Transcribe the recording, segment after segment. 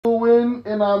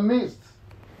in our midst.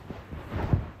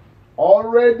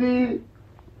 Already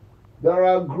there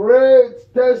are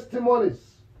great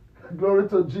testimonies. Glory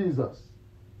to Jesus.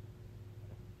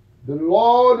 The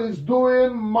Lord is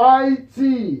doing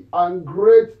mighty and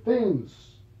great things.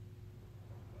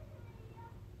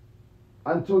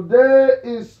 And today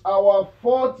is our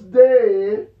 4th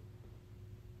day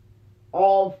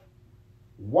of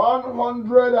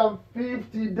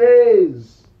 150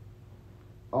 days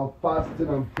of fasting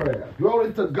and prayer.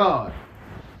 Glory to God.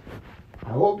 I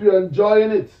hope you're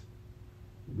enjoying it.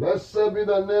 Blessed be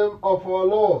the name of our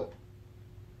Lord.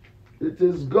 It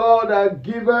is God that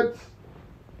giveth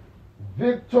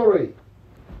victory.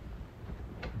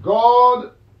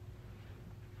 God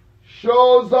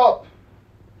shows up.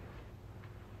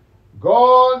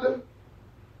 God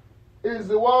is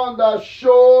the one that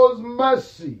shows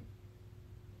mercy.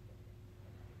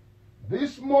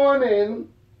 This morning,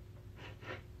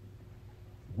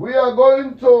 we are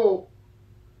going to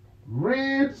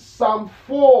read Psalm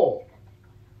 4.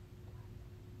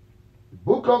 The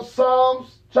book of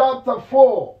Psalms, chapter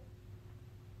 4.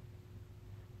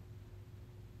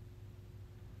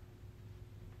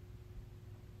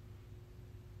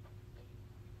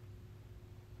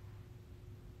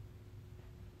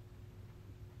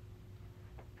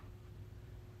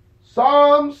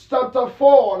 Psalms chapter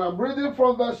 4, and I'm reading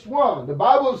from verse 1. The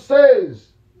Bible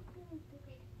says,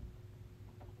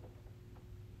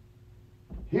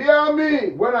 "Hear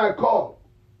me when I call.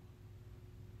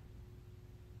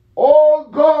 O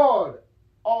God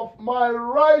of my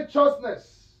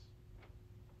righteousness,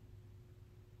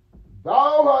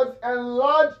 thou hast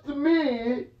enlarged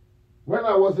me when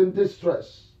I was in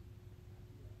distress.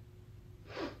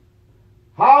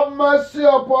 Have mercy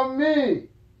upon me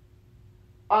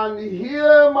and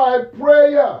hear my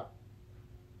prayer,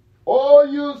 O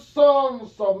you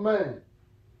sons of men.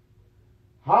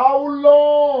 How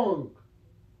long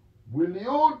will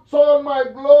you turn my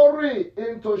glory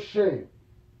into shame?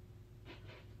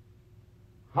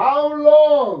 How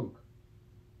long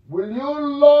will you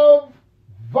love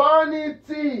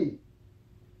vanity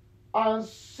and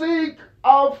seek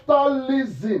after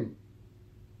leasing?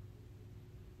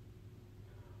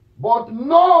 But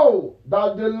know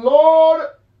that the Lord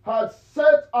hath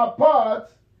set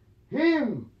apart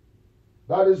him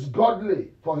that is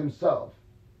godly for himself.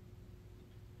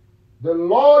 The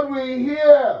Lord will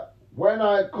hear when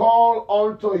I call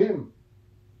unto him.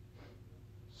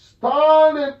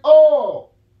 Stand in awe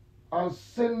and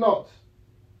sin not.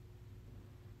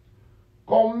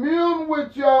 Commune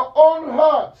with your own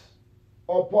heart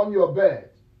upon your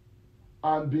bed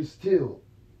and be still.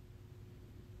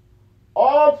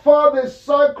 Offer the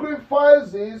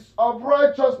sacrifices of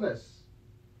righteousness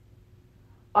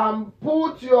and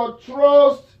put your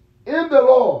trust in the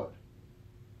Lord.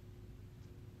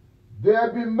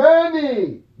 There be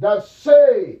many that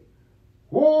say,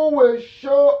 who will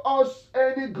show us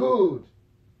any good?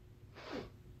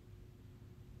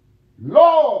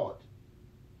 Lord,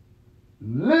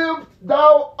 lift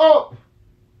thou up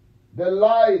the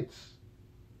light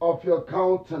of your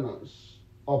countenance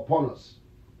upon us.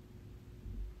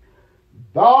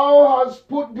 Thou hast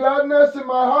put gladness in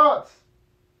my heart,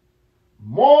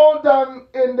 more than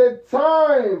in the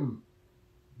time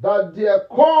that their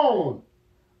corn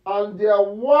and their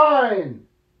wine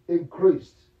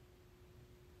increased.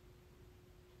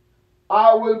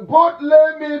 I will both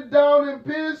lay me down in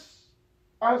peace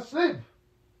and sleep,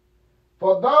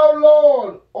 for thou,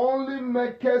 Lord, only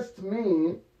makest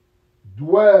me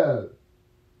dwell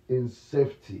in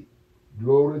safety.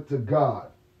 Glory to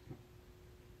God.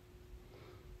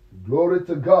 Glory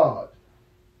to God.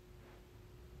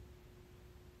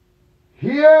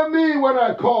 Hear me when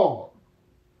I call,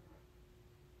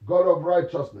 God of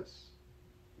righteousness.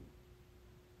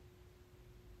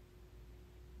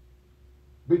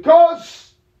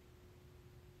 Because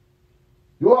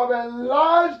you have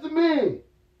enlarged me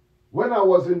when I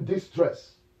was in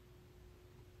distress.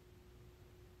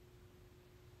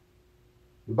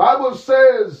 The Bible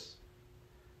says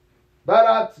that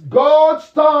at God's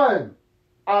time,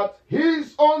 at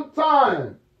his own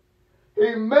time,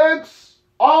 he makes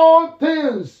all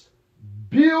things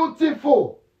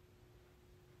beautiful.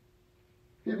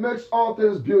 He makes all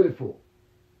things beautiful.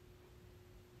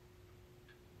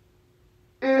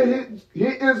 He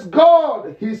is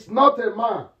God. He's not a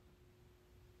man.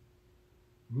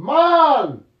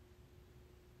 Man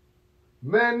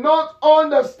may not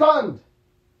understand.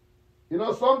 You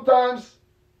know, sometimes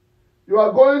you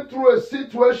are going through a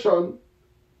situation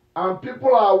and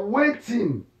people are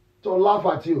waiting to laugh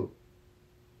at you.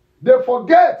 They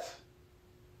forget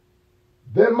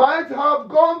they might have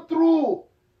gone through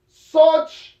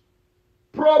such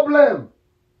problem.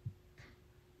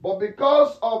 But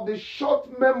because of the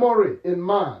short memory in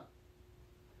man,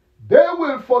 they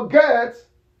will forget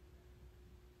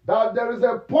that there is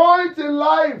a point in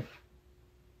life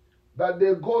that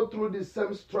they go through the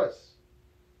same stress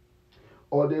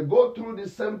or they go through the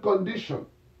same condition.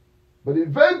 But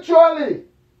eventually,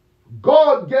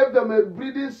 God gave them a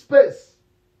breathing space.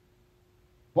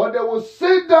 But they will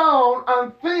sit down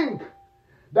and think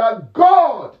that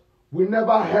God will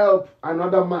never help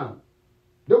another man.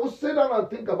 They will sit down and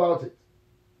think about it.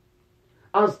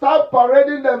 And start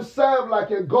parading themselves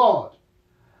like a god.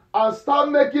 And start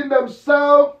making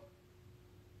themselves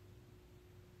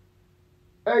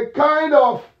a kind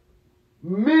of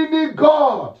mini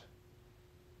God.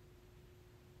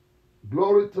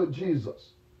 Glory to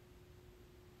Jesus.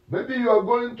 Maybe you are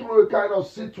going through a kind of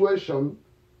situation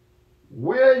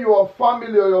where your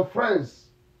family or your friends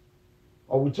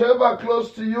or whichever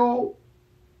close to you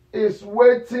is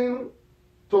waiting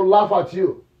to laugh at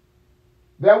you.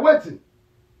 They're waiting.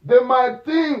 They might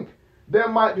think,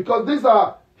 because these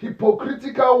are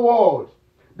hypocritical words,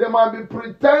 they might be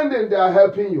pretending they are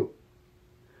helping you.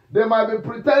 They might be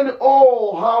pretending,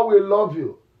 oh, how we love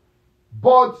you.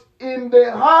 But in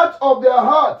the heart of their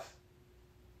hearts,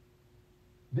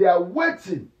 they are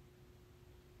waiting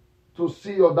to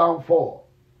see your downfall.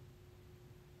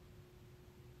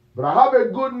 But I have a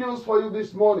good news for you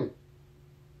this morning.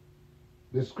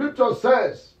 The scripture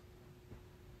says,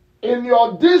 in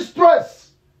your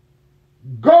distress,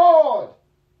 God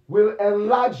will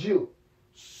enlarge you.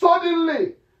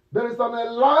 Suddenly, there is an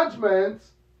enlargement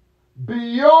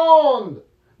beyond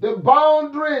the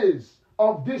boundaries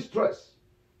of distress.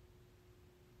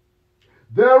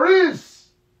 There is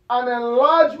an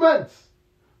enlargement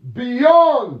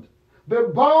beyond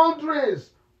the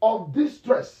boundaries of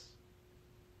distress.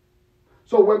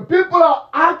 So when people are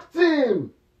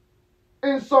acting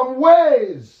in some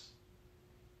ways,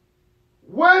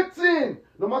 waiting,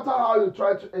 no matter how you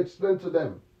try to explain to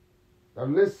them, that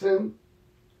listen,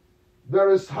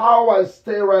 there is how I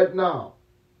stay right now.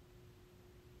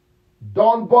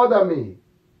 Don't bother me.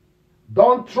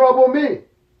 Don't trouble me.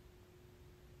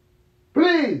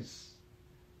 Please.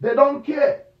 They don't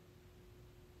care.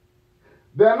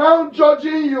 They're now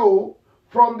judging you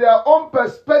from their own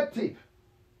perspective.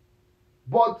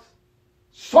 But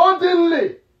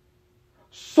suddenly,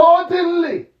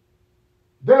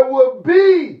 there will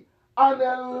be an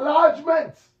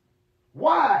enlargement.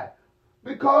 Why?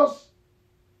 Because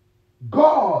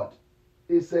God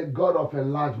is a God of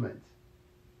enlargement.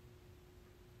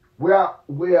 We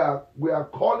are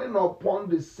calling upon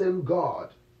the same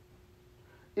God.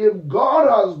 If God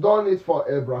has done it for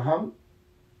Abraham,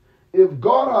 if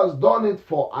God has done it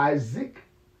for Isaac,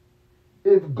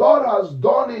 if God has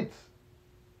done it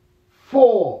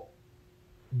for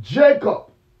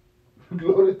Jacob,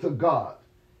 glory to God,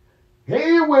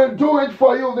 He will do it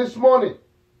for you this morning.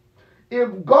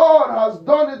 If God has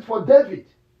done it for David,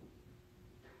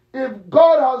 if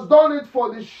God has done it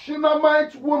for the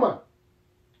Shunammite woman,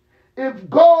 if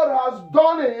God has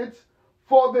done it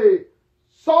for the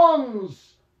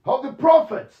sons of the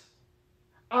prophets,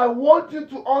 I want you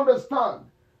to understand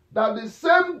that the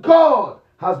same God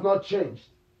has not changed.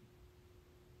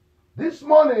 This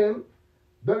morning,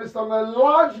 there is an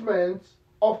enlargement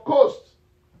of coast.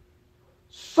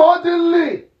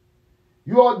 Suddenly,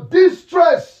 your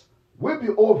distress will be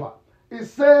over. It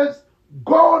says,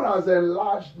 God has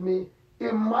enlarged me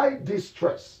in my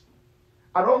distress.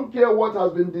 I don't care what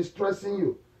has been distressing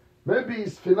you. Maybe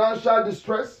it's financial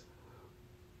distress,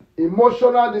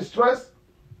 emotional distress,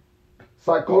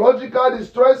 psychological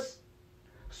distress,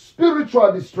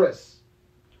 spiritual distress,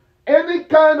 any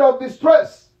kind of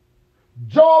distress,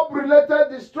 job-related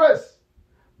distress,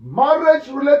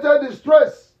 marriage-related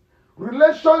distress,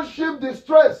 relationship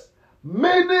distress,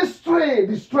 ministry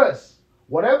distress,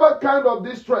 whatever kind of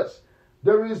distress,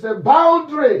 there is a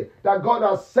boundary that God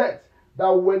has set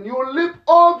that when you leap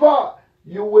over,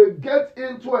 you will get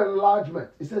into enlargement.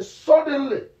 It says,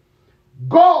 suddenly,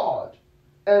 God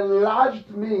enlarged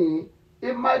me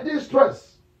in my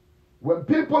distress. When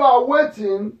people are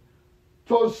waiting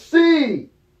to see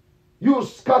you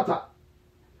scatter,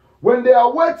 when they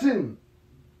are waiting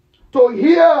to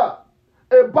hear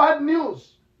a bad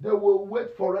news, they will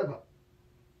wait forever.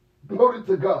 Glory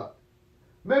to God.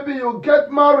 Maybe you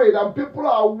get married and people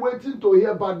are waiting to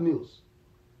hear bad news.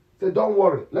 Say, don't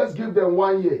worry. Let's give them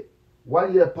 1 year.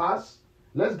 1 year pass.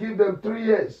 Let's give them 3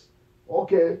 years.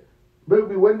 Okay.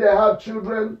 Maybe when they have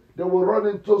children, they will run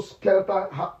into skelter.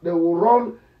 They will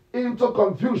run into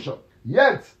confusion.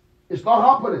 Yet, it's not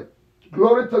happening.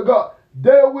 Glory to God.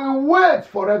 They will wait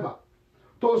forever.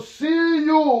 to see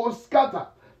you scatter,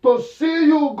 to see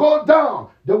you go down,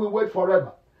 they will wait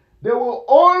forever. They will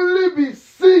only be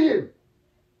seeing,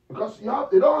 because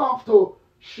you don't have to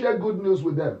share good news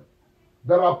with them.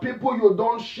 There are people you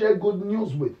don't share good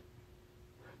news with.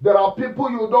 There are people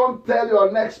you don't tell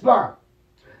your next plan.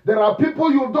 There are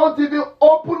people you don't even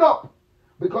open up,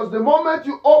 because the moment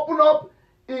you open up,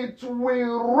 it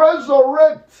will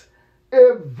resurrect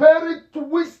a very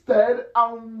twisted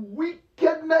and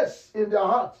wickedness in their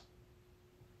heart.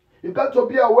 You got to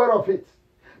be aware of it.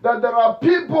 That there are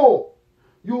people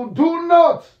you do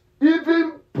not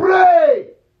even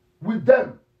pray with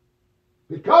them,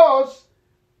 because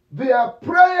their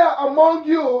prayer among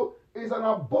you is an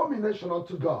abomination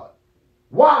unto God.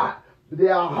 Why?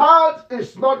 Their heart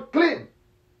is not clean.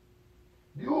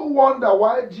 You wonder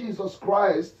why Jesus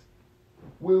Christ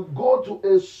will go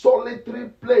to a solitary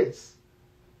place.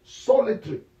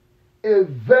 Solitary. A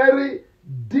very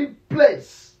deep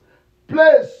place.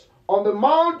 Place on the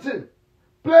mountain.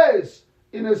 Place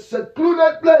in a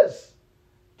secluded place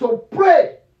to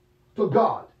pray to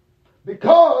God.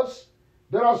 Because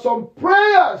there are some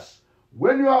prayers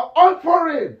when you are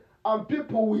offering and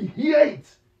people will hear it.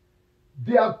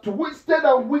 Their twisted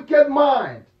and wicked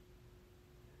mind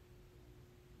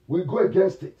will go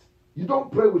against it. You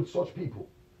don't pray with such people.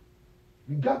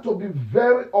 You got to be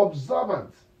very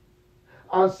observant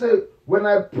and say, when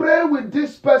I pray with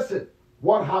this person,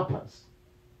 what happens?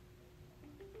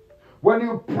 When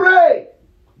you pray,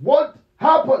 what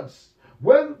happens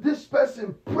when this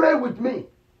person pray with me?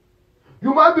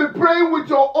 You might be praying with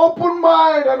your open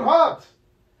mind and heart,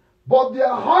 but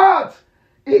their heart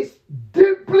is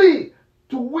deeply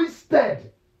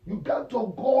twisted. You got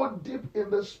to go deep in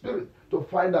the spirit to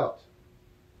find out.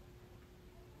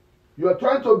 You are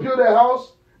trying to build a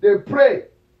house, they pray,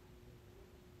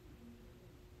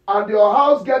 and your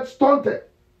house gets stunted,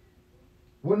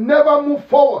 will never move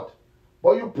forward.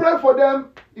 But you pray for them,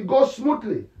 it goes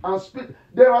smoothly and speed.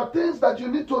 There are things that you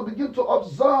need to begin to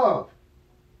observe.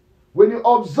 When you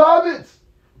observe it,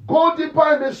 go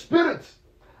deeper in the spirit,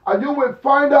 and you will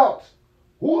find out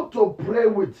who to pray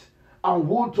with and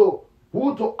who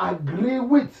to agree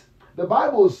with. The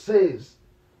Bible says,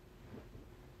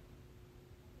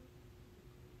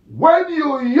 when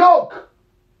you yoke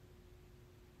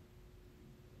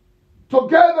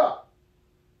together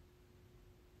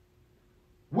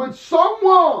with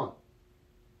someone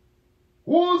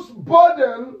whose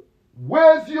burden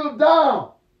weighs you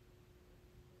down,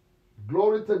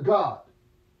 glory to God,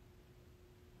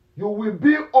 you will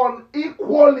be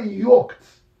unequally yoked.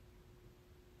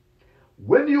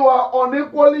 When you are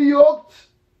unequally yoked,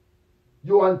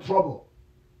 you are in trouble.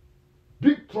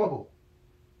 Big trouble.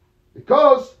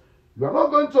 Because you are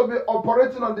not going to be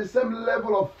operating on the same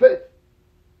level of faith,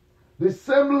 the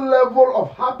same level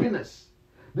of happiness,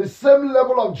 the same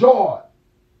level of joy.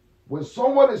 When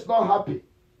someone is not happy,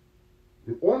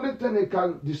 the only thing he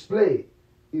can display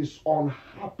is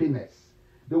unhappiness.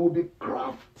 They will be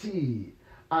crafty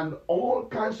and all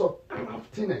kinds of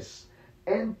craftiness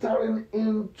entering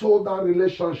into that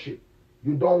relationship.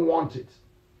 You don't want it.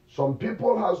 Some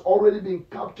people has already been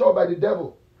captured by the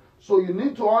devil. So you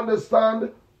need to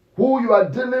understand who you are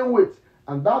dealing with.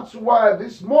 And that's why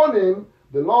this morning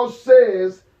the Lord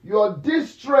says, your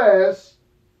distress,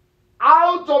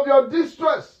 out of your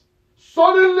distress,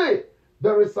 suddenly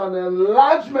there is an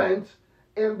enlargement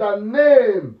in the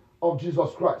name of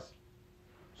Jesus Christ.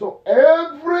 So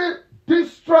every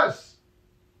distress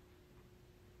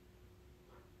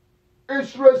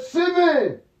is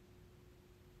receiving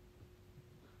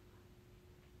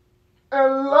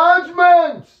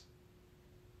enlargement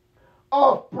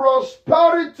of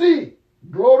prosperity.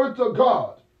 Glory to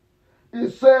God. He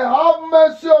said, have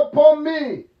mercy upon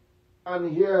me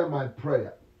and hear my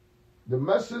prayer. The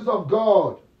mercies of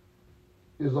God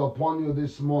is upon you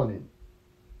this morning.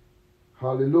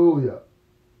 Hallelujah.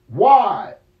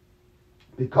 Why?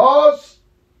 Because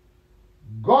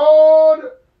God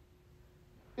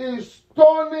is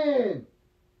turning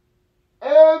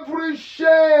every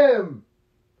shame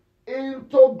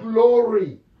into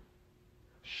glory.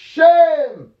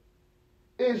 Shame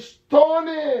is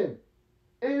turning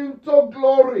into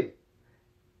glory.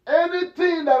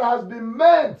 Anything that has been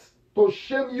meant to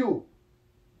shame you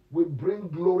will bring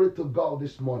glory to God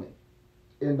this morning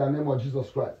in the name of Jesus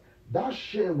Christ. That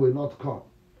shame will not come.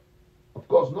 Of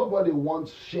course, nobody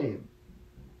wants shame.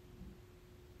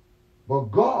 But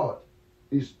God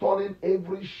is turning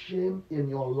every shame in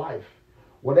your life.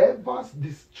 Whatever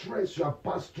distress you have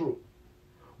passed through,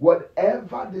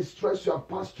 whatever distress you have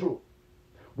passed through,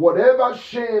 whatever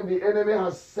shame the enemy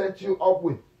has set you up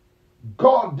with,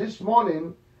 God this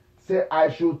morning Say, I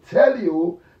should tell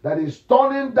you that he's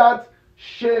turning that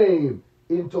shame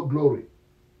into glory.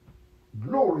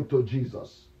 Glory to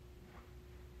Jesus.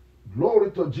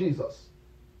 Glory to Jesus.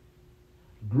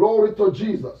 Glory to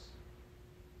Jesus.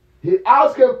 He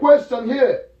asked a question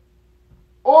here.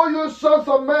 Oh, you sons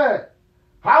of men,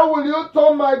 how will you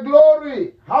turn my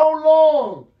glory? How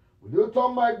long will you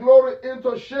turn my glory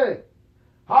into shame?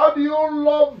 How do you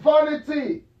love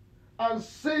vanity and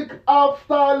seek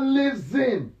after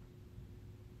leasing?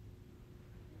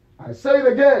 I say it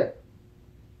again.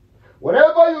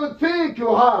 Whatever you think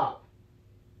you have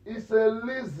is a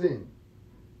leasing.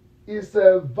 It's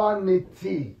a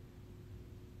vanity.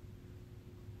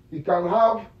 You can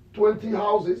have 20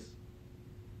 houses.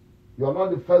 You are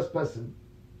not the first person.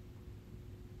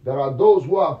 There are those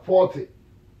who have 40.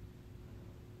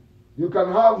 You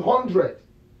can have 100.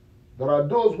 There are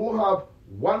those who have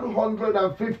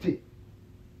 150.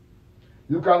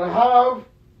 You can have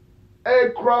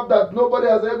aircraft that nobody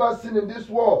has ever seen in this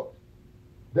world.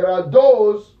 There are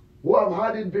those who have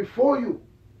had it before you.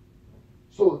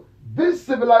 So this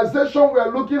civilization we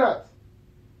are looking at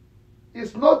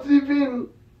is nothing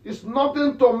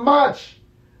to match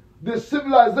the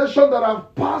civilization that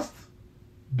have passed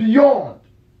beyond,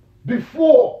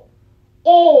 before,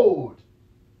 old.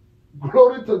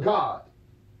 Glory to God.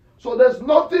 So there's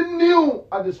nothing new,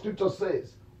 as the scripture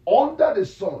says, under the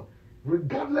sun.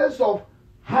 Regardless of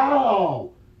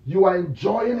how you are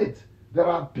enjoying it, there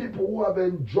are people who have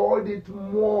enjoyed it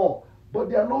more, but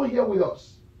they are not here with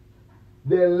us.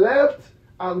 They left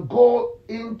and go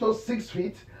into 6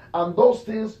 feet, and those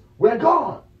things were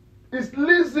gone. It's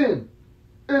leasing.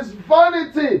 It's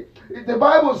vanity. The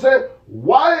Bible says,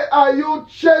 why are you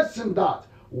chasing that?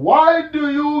 Why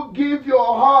do you give your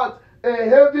heart a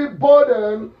heavy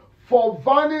burden for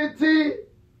vanity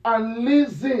and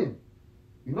leasing?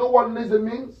 You know what leasing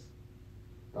means?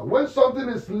 That when something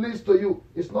is leased to you,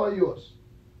 it's not yours.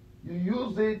 You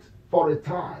use it for a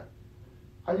time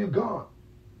and you're gone.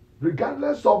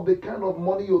 Regardless of the kind of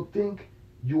money you think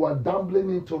you are dabbling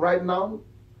into right now,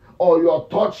 or you're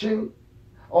touching,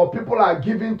 or people are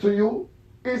giving to you,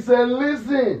 it's a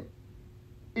leasing.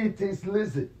 It is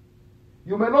leasing.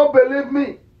 You may not believe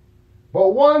me, but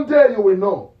one day you will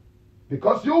know.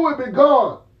 Because you will be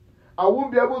gone. I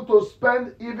won't be able to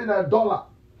spend even $1.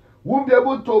 Won't be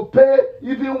able to pay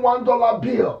even $1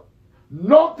 bill.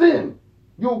 Nothing.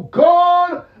 You're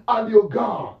gone and you're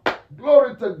gone.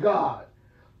 Glory to God.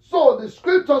 So the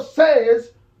scripture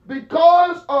says,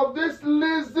 because of this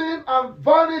leasing and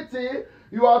vanity,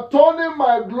 you are turning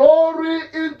my glory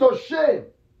into shame.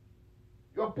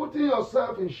 You're putting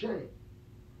yourself in shame.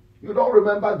 You don't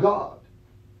remember God.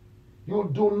 You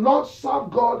do not serve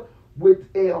God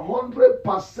with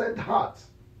 100% heart.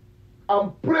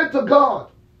 And pray to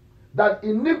God that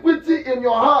iniquity in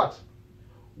your heart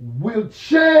will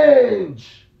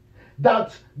change.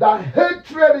 That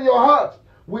hatred in your heart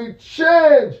will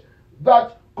change.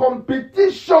 That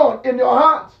competition in your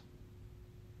heart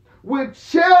will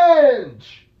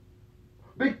change.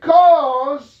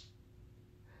 Because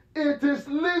it is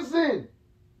leasing.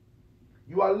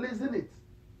 You are leasing it.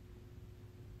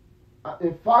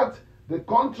 In fact, the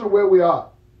country where we are,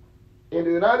 in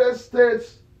the United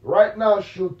States, right now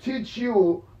should teach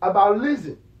you about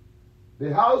leasing.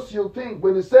 The house you think,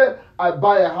 when you say, I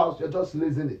buy a house, you're just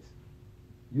leasing it.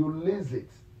 You lease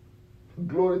it.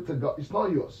 Glory to God. It's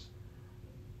not yours.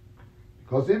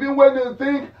 Because even when you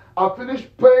think, I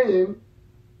finished paying,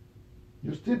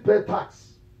 you still pay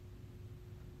tax.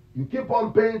 You keep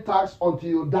on paying tax until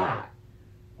you die.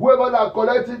 Whoever that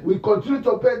collected will continue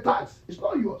to pay tax. It's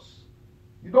not yours.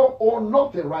 You don't own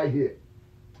nothing right here.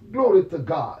 Glory to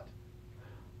God.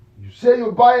 You say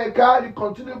you buy a car, you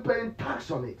continue paying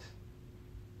tax on it.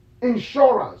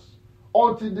 Insurance.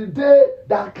 Until the day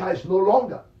that car is no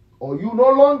longer. Or you no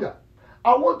longer.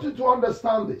 I want you to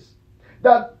understand this.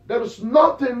 That there is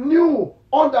nothing new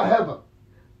under heaven.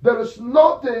 There is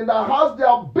nothing that has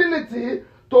the ability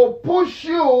to push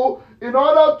you in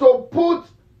order to put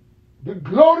the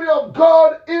glory of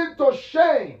God into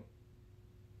shame.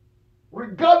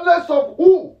 Regardless of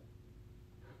who.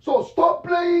 So stop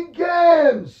playing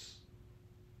games.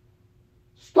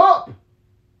 Stop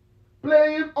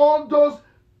playing on those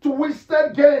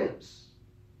twisted games.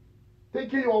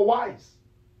 Thinking you are wise.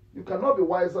 You cannot be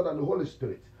wiser than the Holy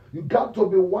Spirit. You got to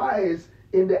be wise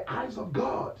in the eyes of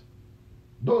God.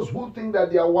 Those who think that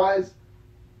they are wise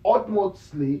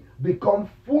ultimately become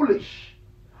foolish.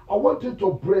 I want you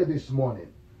to pray this morning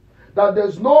that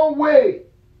there's no way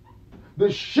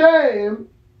the shame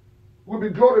will be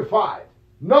glorified.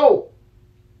 No.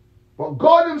 But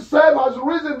God himself has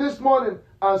risen this morning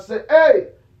and said, hey,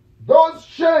 those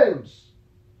shames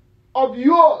of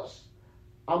yours,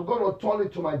 I'm going to turn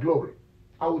it to my glory.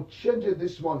 I will change it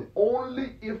this morning.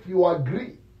 Only if you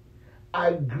agree.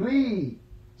 Agree.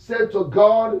 Say to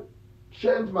God,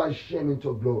 change my shame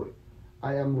into glory.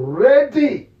 I am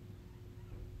ready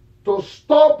to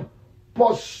stop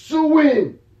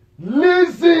pursuing,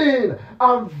 leasing,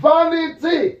 and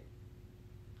vanity.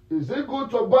 Is it good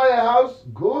to buy a house?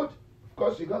 Good. Of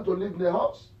course, you got to live in a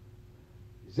house.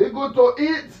 Is it good to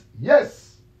eat?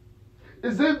 Yes.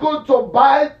 Is it good to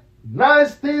buy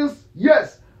nice things?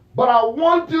 Yes. But I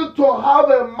want you to have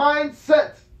a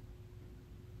mindset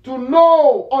to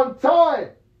know on time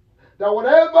that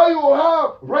whatever you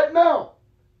have right now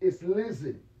is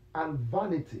leasing and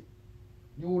vanity.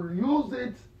 You will use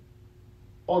it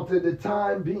until the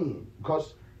time being,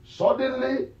 because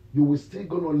suddenly you will still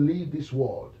going to leave this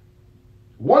world.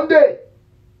 One day,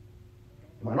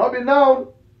 it might not be now,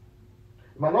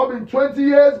 it might not be in 20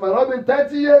 years, it might not be in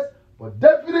 30 years, but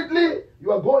definitely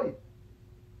you are going.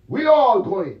 We are all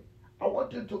going. I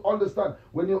want you to understand.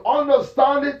 When you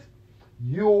understand it,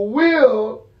 you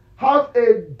will have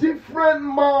a different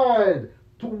mind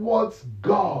towards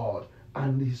God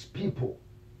and His people.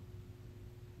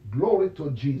 Glory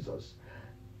to Jesus.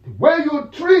 The way you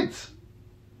treat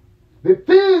the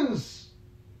things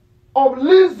of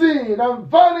leasing and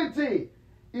vanity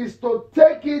is to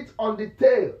take it on the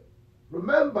tail.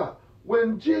 Remember,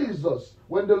 when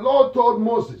the Lord told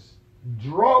Moses,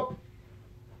 drop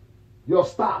your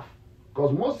staff,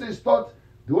 because Moses thought,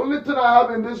 the only thing I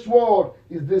have in this world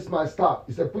is this, my staff.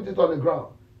 He said, put it on the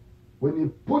ground. When you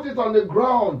put it on the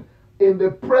ground in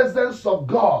the presence of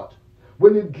God,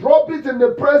 when you drop it in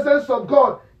the presence of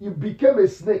God, you became a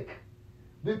snake.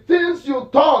 The things you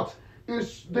thought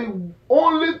is the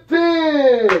only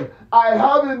thing I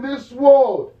have in this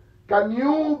world. Can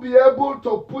you be able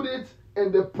to put it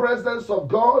in the presence of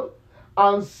God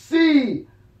and see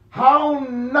how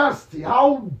nasty,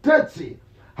 how dirty,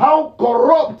 how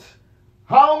corrupt,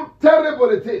 how terrible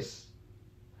it is?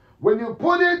 When you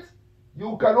put it,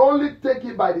 you can only take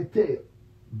it by the tail.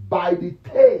 By the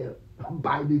tail.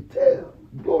 By the tail.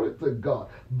 Glory to God.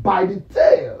 By the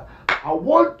tail. I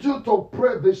want you to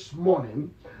pray this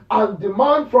morning and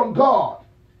demand from God,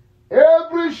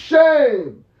 every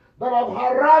shame that have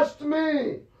harassed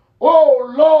me,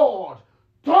 oh Lord,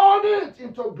 turn it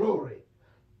into glory.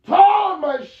 Turn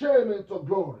my shame into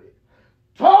glory.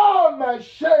 Turn my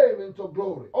shame into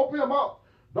glory. Open your mouth.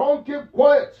 Don't keep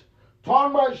quiet.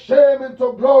 Turn my shame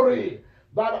into glory,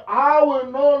 that I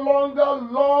will no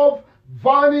longer love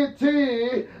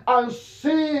vanity and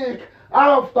seek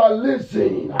after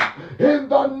leasing. In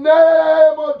the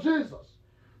name of Jesus,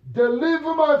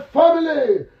 deliver my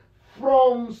family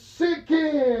from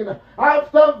seeking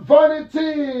after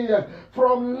vanity,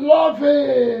 from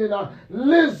loving,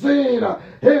 leasing,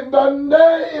 in the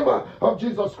name of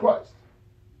Jesus Christ.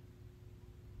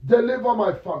 Deliver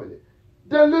my family.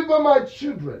 Deliver my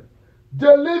children.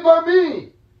 Deliver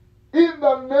me in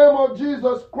the name of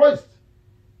Jesus Christ.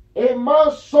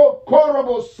 Emaso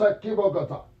korobo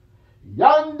sekibogata.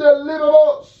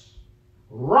 Yandelibos.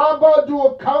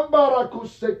 Rabadu kambaraku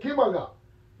sekimaga.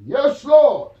 Yes,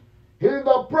 Lord. In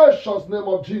the precious name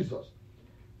of Jesus.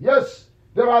 Yes,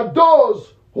 there are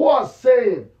those who are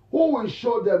saying, who will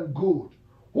show them good?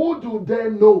 Who do they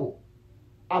know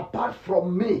apart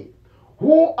from me?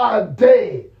 Who are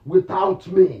they without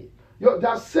me?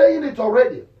 They're saying it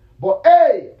already. But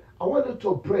hey, I want you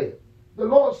to pray. The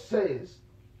Lord says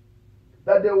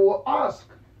that they will ask,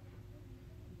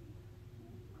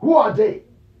 who are they?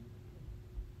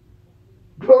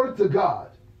 Glory to God.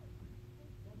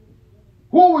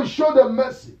 Who will show them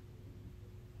mercy?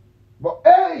 But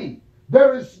hey,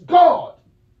 there is God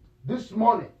this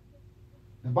morning.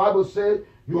 The Bible says,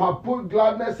 you have put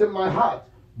gladness in my heart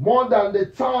more than the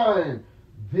time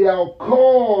their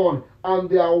corn and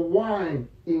their wine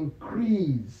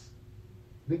increase.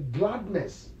 The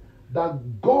gladness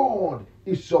that God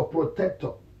is your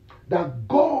protector, that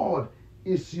God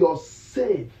is your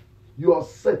safe. You are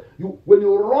safe. When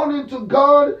you run into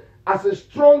God as a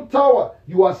strong tower,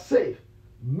 you are safe.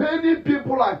 Many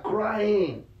people are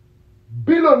crying.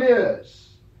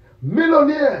 Billionaires,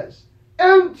 millionaires,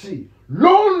 empty,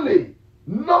 lonely,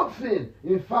 nothing.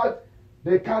 In fact,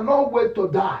 they cannot wait to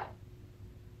die.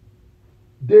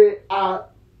 They are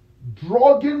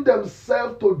drugging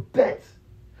themselves to death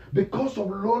because of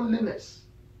loneliness.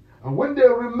 And when they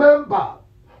remember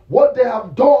what they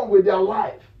have done with their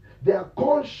life, their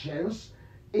conscience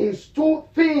is too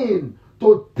thin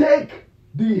to take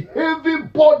the heavy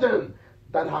burden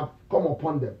that have come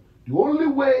upon them. The only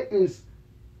way is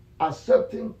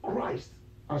accepting Christ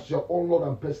as your own Lord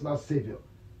and personal Savior.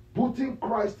 putting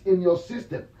Christ in your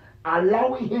system,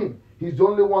 allowing him. He's the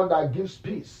only one that gives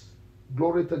peace.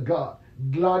 Glory to God.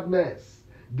 Gladness.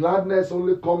 Gladness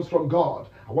only comes from God.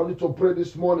 I want you to pray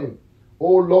this morning.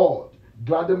 Oh Lord,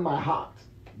 gladden my heart.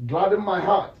 Gladden my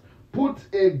heart. Put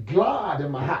a glad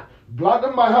in my heart.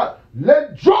 Gladden my heart.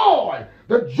 Let joy,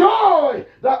 the joy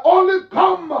that only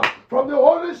comes from the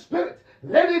Holy Spirit,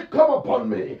 let it come upon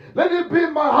me. Let it be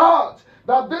in my heart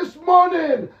that this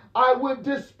morning I will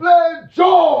display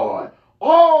joy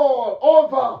all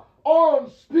over,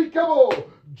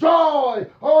 unspeakable joy,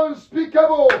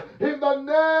 unspeakable, in the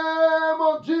name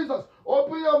of Jesus.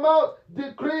 Open your mouth,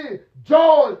 decree,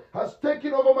 joy has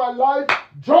taken over my life,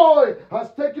 joy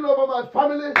has taken over my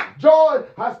family, joy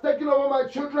has taken over my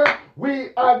children.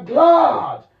 We are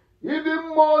glad, even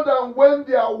more than when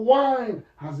their wine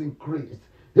has increased,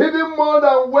 even more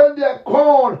than when their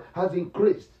corn has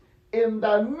increased. In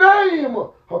the name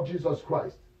of Jesus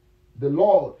Christ, the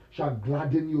Lord shall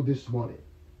gladden you this morning.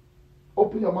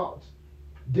 Open your mouth.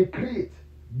 Decree it.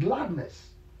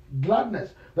 Gladness.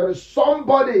 Gladness. There is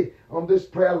somebody on this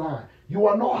prayer line. You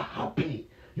are not happy.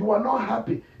 You are not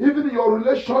happy. Even your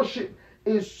relationship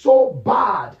is so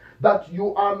bad that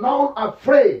you are now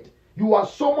afraid. You are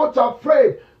so much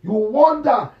afraid. You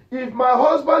wonder if my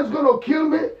husband is going to kill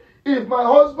me. If my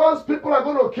husband's people are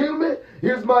going to kill me.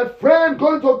 Is my friend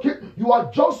going to kill me? You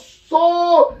are just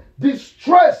so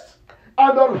distressed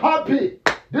and unhappy.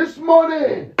 This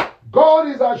morning, God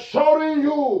is assuring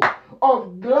you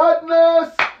of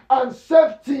gladness and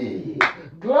safety.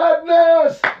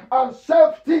 Gladness and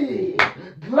safety.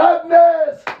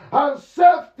 Gladness and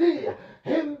safety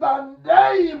in the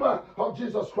name of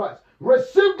Jesus Christ.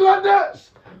 Receive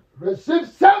gladness. Receive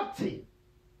safety.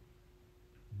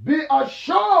 Be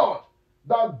assured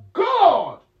that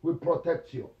God will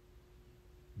protect you.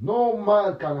 No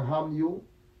man can harm you.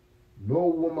 No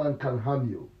woman can harm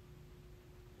you.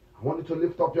 I want you to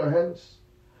lift up your hands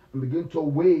and begin to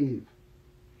wave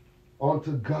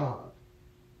unto God.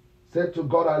 Say to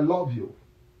God, I love you.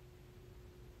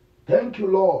 Thank you,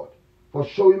 Lord, for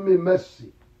showing me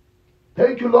mercy.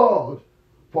 Thank you, Lord,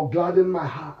 for gladdening my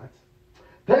heart.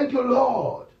 Thank you,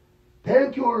 Lord.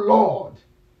 Thank you, Lord,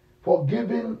 for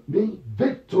giving me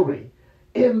victory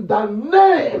in the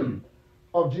name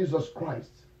of Jesus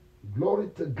Christ. Glory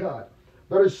to God.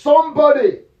 There is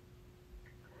somebody,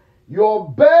 your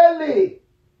belly,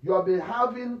 you have been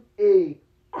having a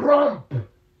cramp,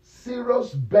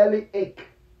 serious belly ache.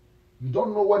 You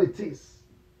don't know what it is.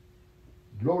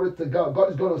 Glory to God. God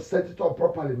is going to set it up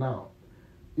properly now.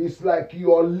 It's like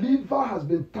your liver has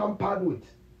been tampered with.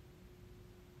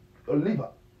 Your liver.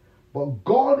 But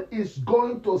God is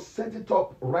going to set it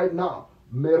up right now.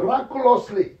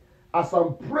 Miraculously. As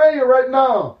I'm praying right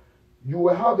now, you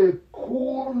will have a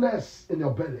coolness in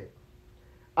your belly.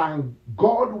 And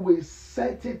God will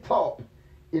set it up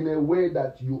in a way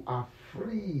that you are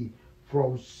free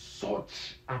from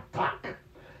such attack.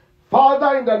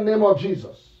 Father, in the name of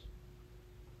Jesus,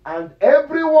 and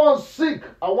everyone sick,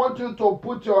 I want you to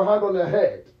put your hand on your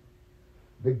head.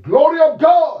 The glory of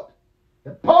God,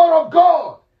 the power of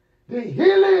God, the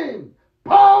healing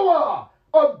power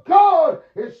of God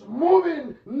is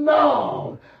moving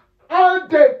now.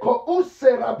 Ande ko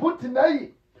usera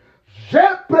butinai.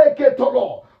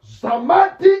 Jepreketolo.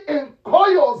 Zamati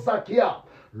enkoyo zakia.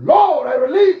 Lord, I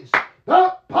release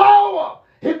that power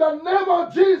in the name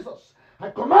of Jesus. I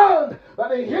command that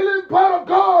the healing power of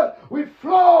God will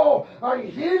flow and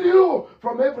heal you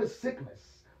from every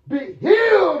sickness. Be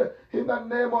healed in the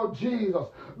name of Jesus.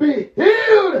 Be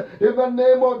healed in the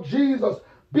name of Jesus.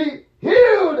 Be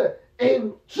healed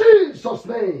in Jesus'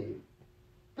 name.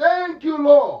 Thank you,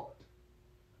 Lord,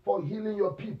 for healing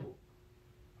your people.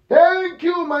 Thank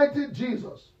you, mighty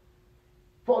Jesus,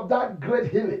 for that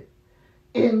great healing.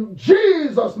 In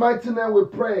Jesus' mighty name we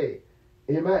pray.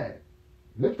 Amen.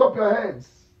 Lift up your hands.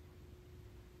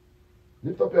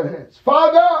 Lift up your hands.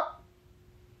 Father,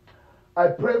 I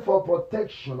pray for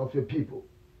protection of your people.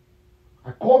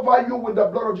 I cover you with the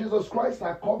blood of Jesus Christ.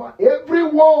 I cover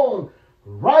everyone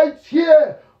right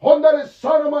here under the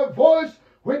sound of my voice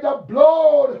with the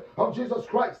blood of Jesus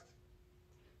Christ.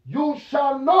 You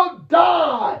shall not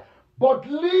die, but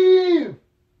live.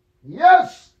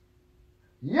 Yes.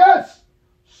 Yes.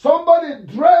 Somebody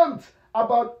dreamt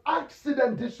about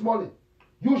accident this morning.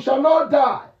 You shall not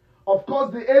die. Of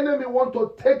course, the enemy want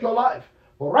to take your life.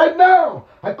 But right now,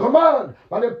 I command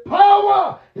by the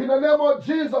power in the name of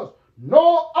Jesus,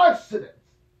 no accident,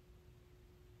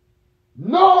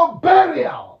 no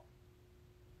burial,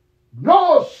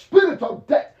 no spirit of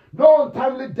death, no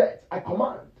untimely death. I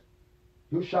command,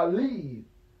 you shall live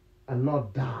and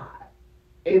not die.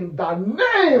 In the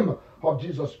name of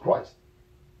Jesus Christ.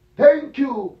 Thank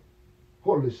you,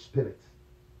 Holy Spirit.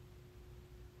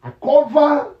 I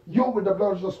cover you with the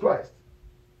blood of Jesus Christ.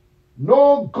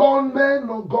 No gunmen,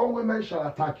 no gunwomen shall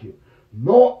attack you.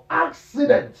 No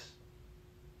accident.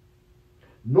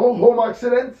 No home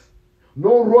accident.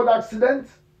 No road accident.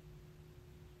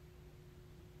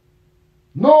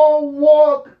 No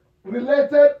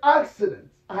work-related accident.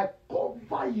 I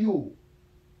cover you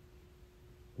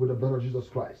with the blood of Jesus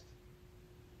Christ.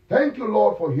 Thank you,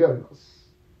 Lord, for hearing us.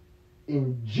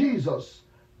 In Jesus'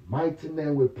 mighty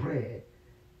name we pray.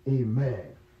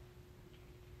 Amen.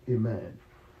 Amen.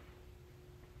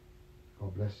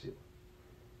 God bless you.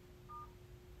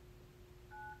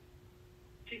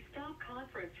 To stop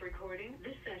conference recording,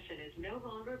 this session is no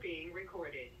longer being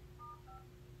recorded.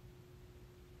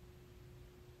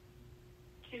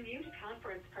 To mute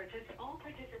conference all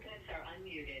participants are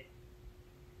unmuted.